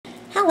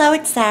Hello,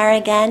 it's Sarah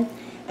again,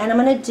 and I'm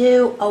going to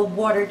do a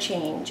water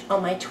change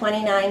on my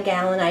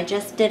 29-gallon. I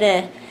just did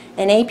an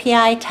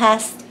API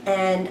test,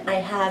 and I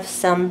have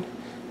some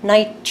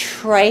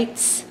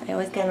nitrites. I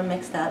always get them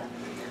mixed up.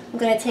 I'm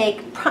going to take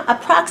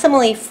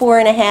approximately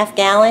 4.5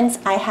 gallons.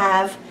 I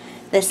have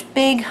this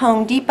big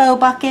Home Depot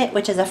bucket,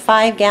 which is a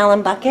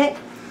 5-gallon bucket.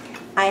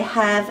 I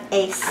have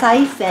a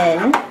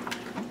siphon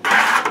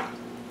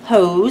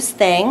hose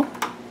thing.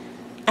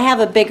 I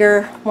have a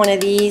bigger one of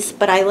these,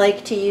 but I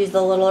like to use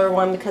the littler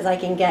one because I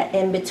can get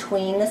in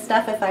between the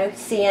stuff if I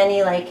see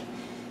any like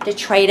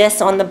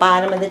detritus on the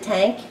bottom of the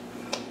tank.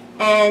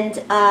 And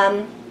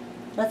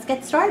let's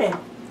get started.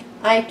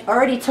 I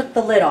already took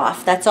the lid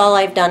off. That's all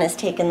I've done is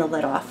taken the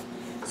lid off.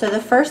 So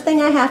the first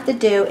thing I have to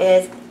do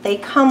is they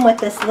come with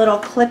this little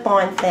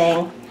clip-on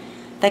thing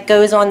that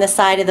goes on the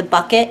side of the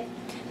bucket.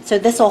 So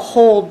this will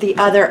hold the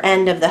other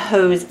end of the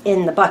hose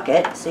in the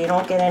bucket so you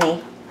don't get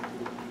any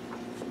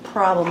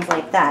problems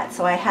like that.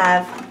 So I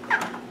have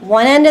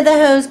one end of the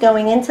hose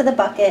going into the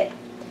bucket,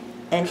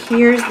 and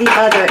here's the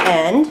other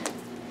end,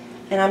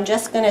 and I'm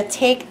just going to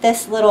take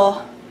this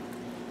little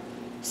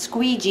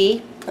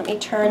squeegee. Let me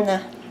turn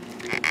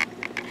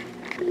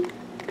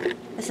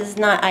this is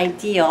not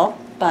ideal,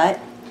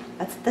 but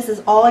this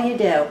is all you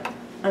do.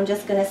 I'm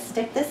just going to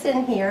stick this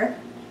in here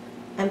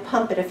and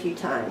pump it a few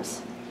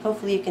times.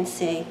 Hopefully you can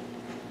see.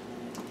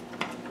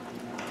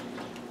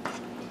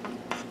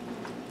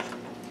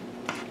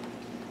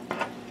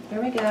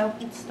 Here we go,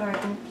 it's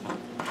starting.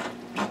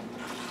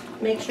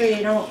 Make sure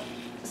you don't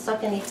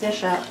suck any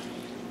fish up.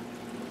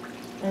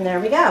 And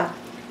there we go.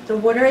 The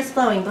water is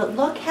flowing, but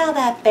look how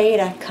that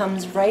betta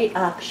comes right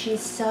up.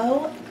 She's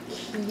so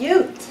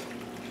cute.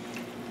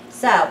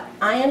 So,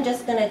 I am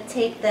just going to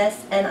take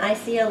this, and I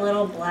see a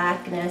little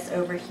blackness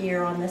over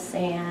here on the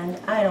sand.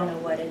 I don't know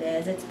what it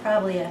is. It's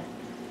probably a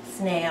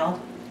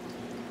snail.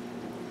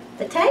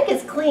 The tank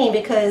is clean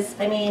because,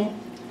 I mean,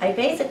 I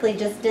basically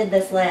just did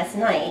this last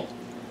night.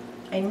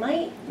 I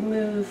might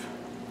move,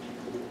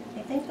 I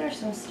think there's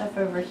some stuff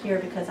over here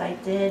because I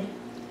did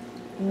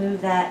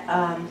move that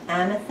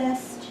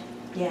amethyst.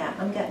 Yeah,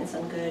 I'm getting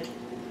some good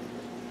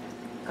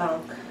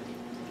gunk.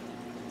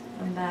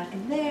 I'm back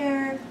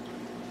there.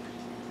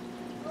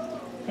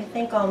 I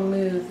think I'll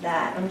move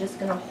that. I'm just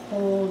going to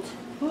hold,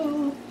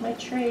 ooh, my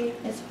tree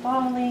is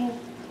falling.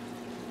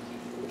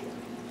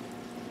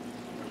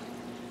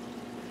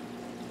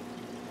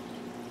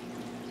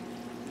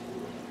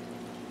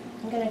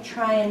 I'm going to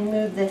try and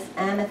move this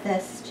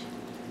amethyst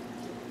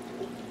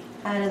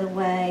out of the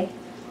way.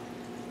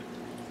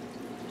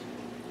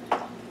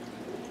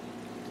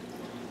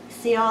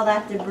 See all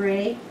that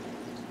debris?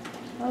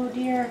 Oh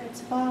dear,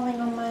 it's falling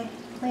on my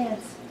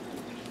plants.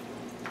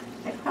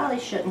 I probably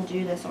shouldn't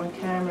do this on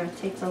camera. It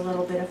takes a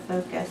little bit of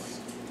focus.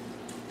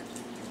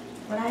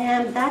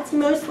 But that's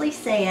mostly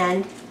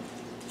sand,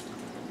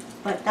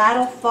 but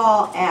that'll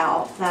fall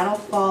out. That'll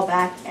fall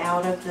back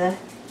out of the,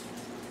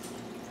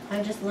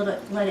 I just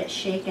let it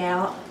shake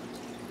out.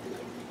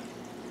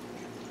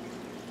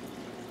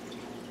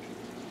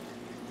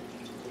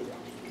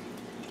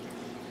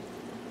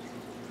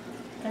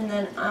 And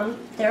then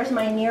there's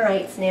my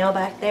nearite snail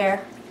back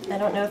there. I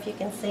don't know if you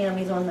can see him.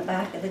 He's on the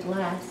back of the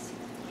glass.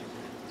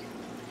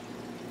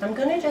 I'm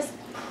going to just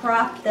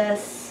prop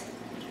this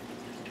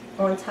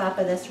on top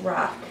of this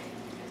rock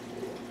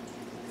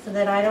so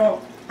that I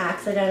don't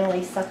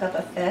accidentally suck up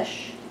a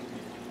fish,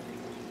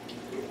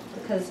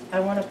 because I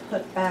want to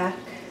put back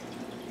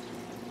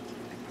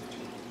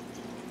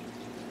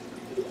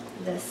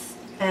this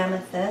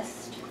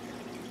amethyst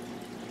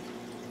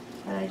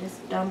that I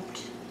just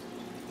dumped.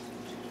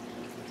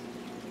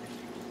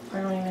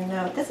 I don't even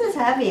know. This is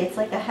heavy. It's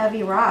like a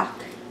heavy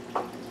rock.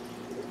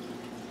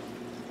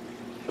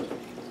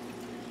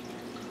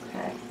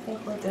 Okay, I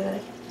think we're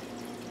good.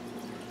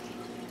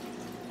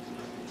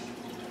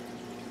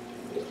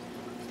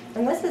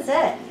 And this is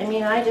it. I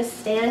mean, I just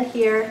stand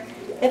here.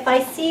 If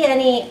I see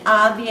any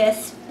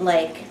obvious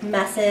like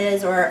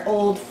messes or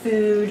old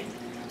food,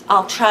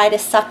 I'll try to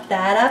suck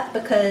that up,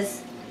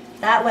 because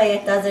that way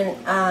it doesn't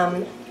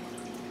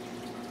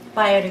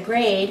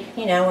biodegrade,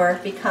 you know, or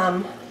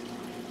become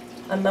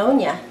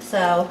ammonia.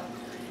 So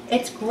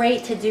it's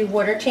great to do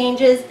water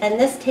changes, and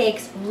this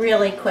takes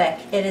really quick.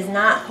 It is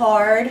not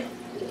hard.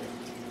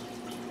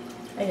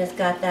 I just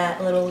got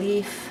that little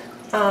leaf.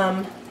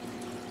 I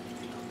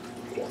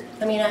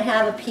mean, I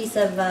have a piece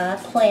of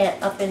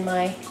plant up in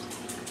my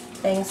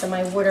thing, so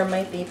my water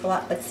might be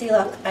blocked. But see,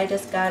 look, I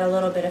just got a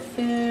little bit of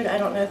food. I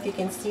don't know if you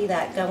can see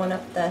that going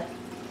up the...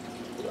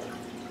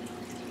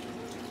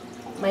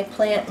 My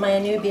plant, my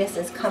Anubias,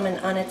 is coming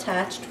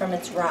unattached from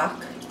its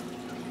rock.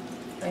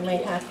 I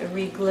might have to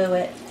re-glue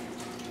it.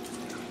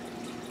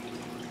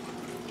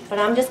 But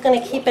I'm just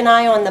going to keep an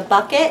eye on the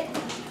bucket,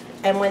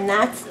 and when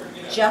that's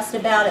just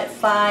about at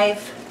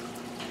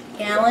 5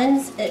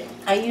 gallons,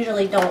 I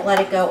usually don't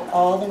let it go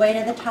all the way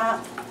to the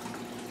top.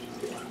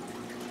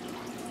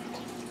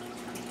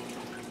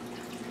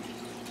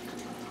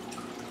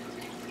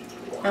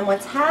 And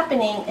what's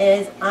happening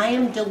is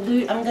I'm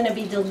going to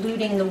be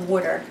diluting the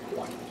water.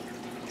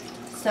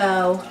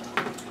 So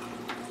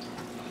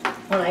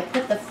when I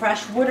put the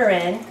fresh water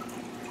in,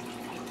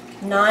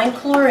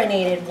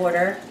 non-chlorinated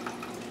water,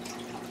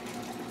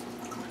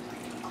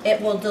 it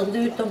will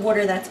dilute the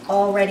water that's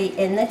already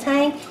in the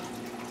tank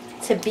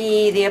to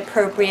be the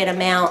appropriate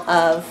amount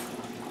of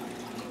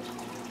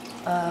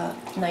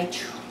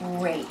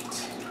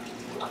nitrate.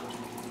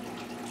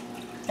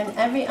 And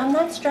I'm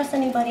not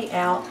stressing anybody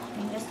out.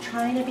 I'm just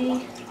trying to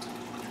be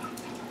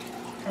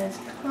as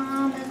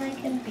calm as I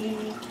can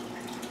be.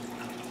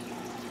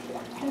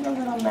 There's a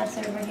little mess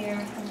over here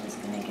I'm just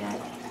going to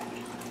get.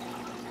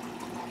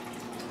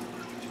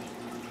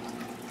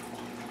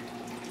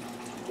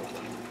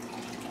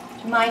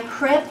 My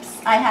crypts,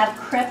 I have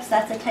crypts,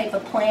 that's a type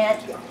of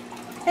plant.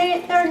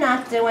 They're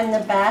not doing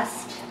the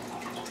best.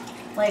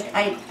 Like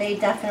they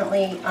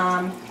definitely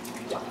are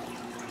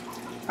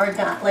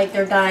not, like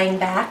they're dying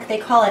back. They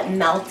call it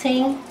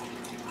melting.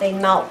 They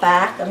melt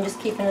back. I'm just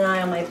keeping an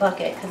eye on my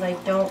bucket because I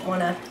don't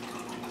want to.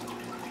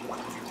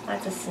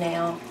 That's a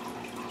snail.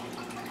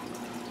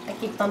 I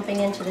keep bumping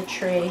into the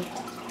tree.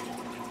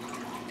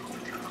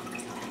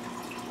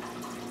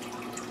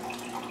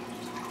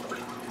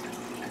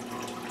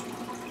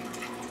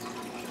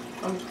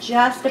 I'm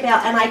just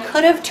about, and I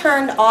could have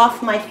turned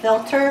off my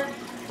filter,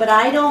 but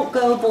I don't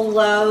go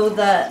below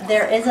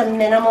there is a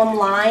minimum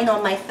line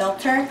on my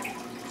filter,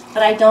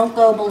 but I don't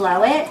go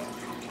below it.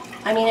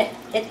 I mean,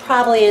 it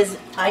probably is,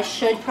 I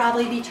should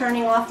probably be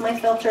turning off my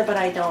filter, but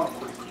I don't.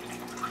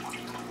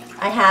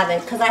 I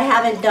haven't, because I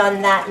haven't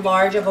done that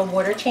large of a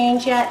water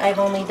change yet. I've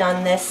only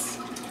done this.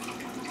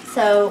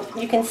 So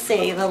you can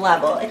see the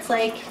level. It's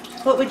like,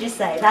 what would you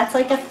say? That's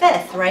like a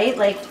fifth, right?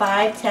 Like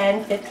 5,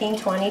 10, 15,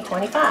 20,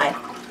 25.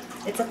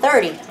 It's a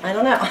 30. I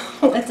don't know.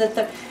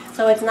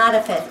 So it's not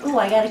a fifth. Ooh,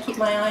 I got to keep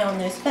my eye on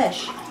those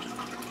fish.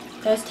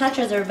 Those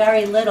touchers are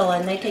very little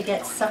and they could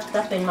get sucked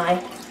up in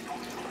my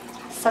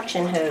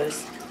suction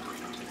hose.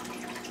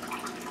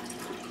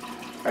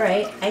 All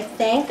right, I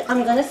think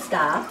I'm going to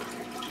stop.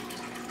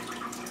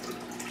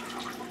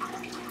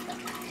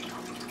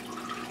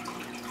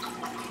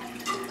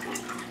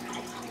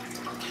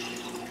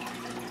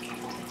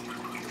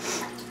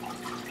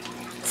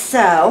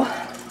 So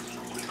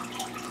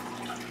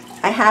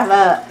I have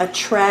a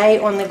tray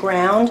on the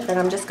ground that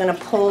I'm just going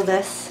to pull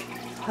this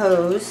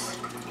hose,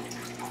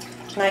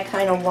 and I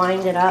kind of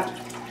wind it up,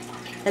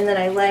 and then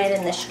I lay it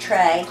in this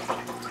tray.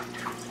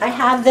 I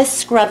have this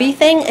scrubby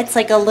thing. It's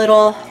like a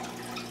little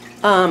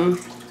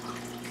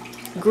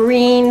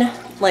green,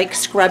 like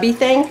scrubby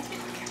thing,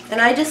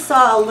 and I just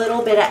saw a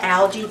little bit of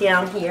algae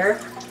down here.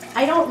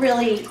 I don't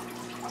really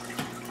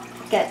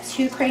get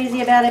too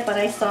crazy about it, but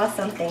I saw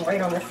something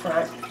right on the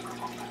front.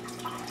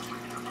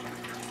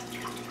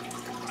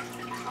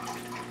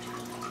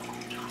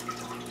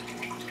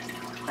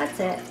 That's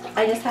it.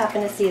 I just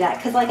happened to see that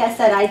because, like I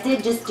said, I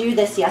did just do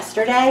this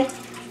yesterday,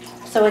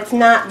 so it's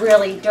not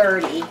really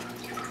dirty.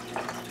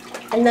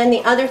 And then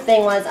the other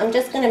thing was, I'm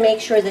just going to make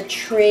sure the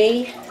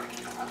tree,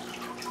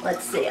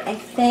 let's see, I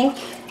think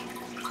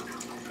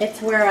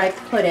it's where I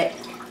put it.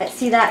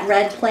 See that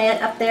red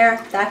plant up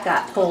there? That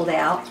got pulled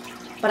out.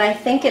 But I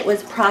think it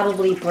was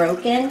probably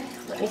broken.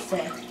 Let me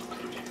see.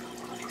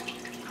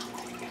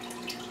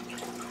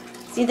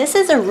 See, this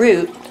is a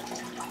root.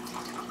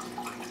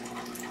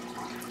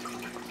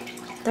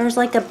 There's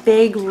like a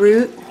big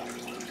root.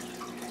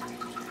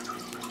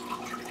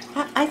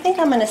 I think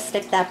I'm going to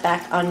stick that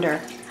back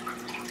under.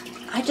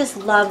 I just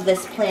love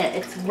this plant.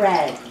 It's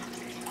red.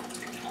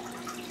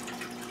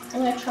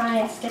 I'm going to try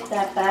and stick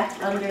that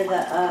back under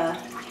the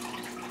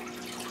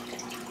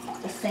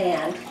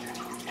sand.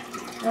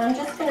 And I'm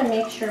just going to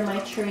make sure my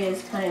tree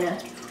is kind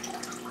of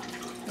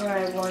where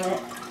I want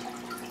it.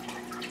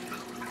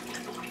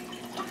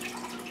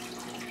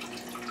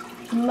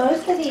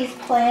 Most of these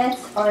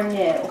plants are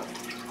new.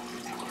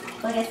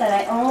 Like I said,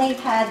 I only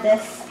had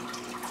this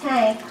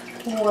tank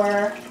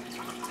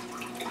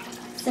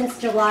since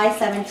July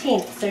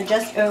 17th, so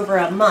just over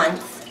a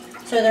month.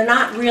 So they're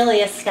not really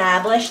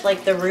established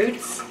like the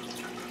roots.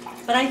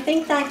 But I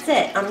think that's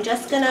it. I'm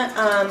just going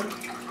to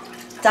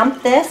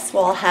dump this.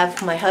 Well, I'll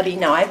have my hubby.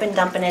 No, I've been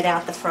dumping it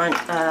out the front.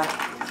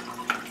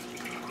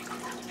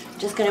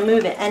 Just going to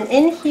move it. And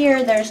in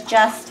here there's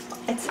just,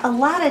 it's a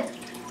lot of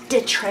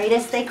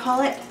detritus, they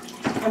call it.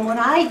 And what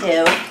I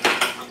do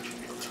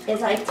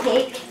is I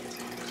take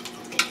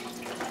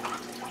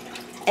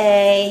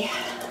a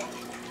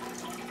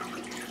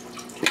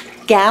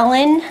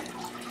gallon,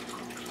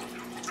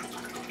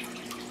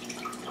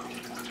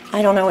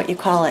 I don't know what you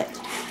call it,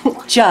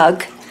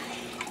 jug,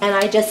 and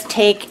I just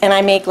take and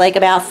I make like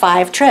about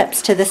 5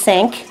 trips to the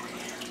sink.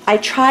 I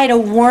try to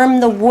warm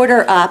the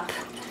water up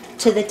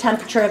to the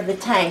temperature of the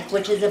tank,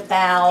 which is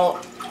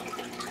about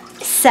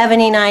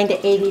 79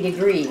 to 80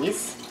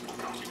 degrees,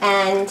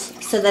 and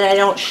so that I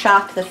don't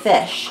shock the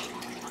fish.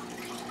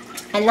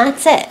 And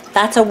that's it.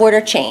 That's a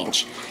water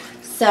change.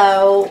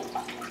 So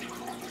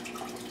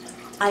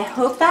I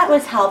hope that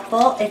was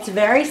helpful. It's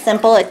very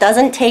simple. It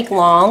doesn't take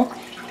long.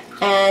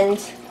 And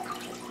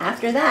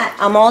after that,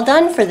 I'm all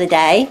done for the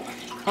day.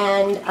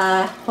 And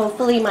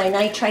hopefully my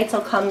nitrites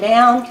will come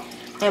down.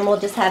 and we'll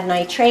just have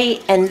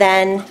nitrate, and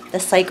then the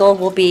cycle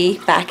will be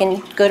back in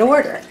good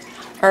order.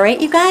 All right,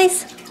 you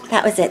guys,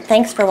 that was it.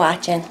 Thanks for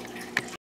watching.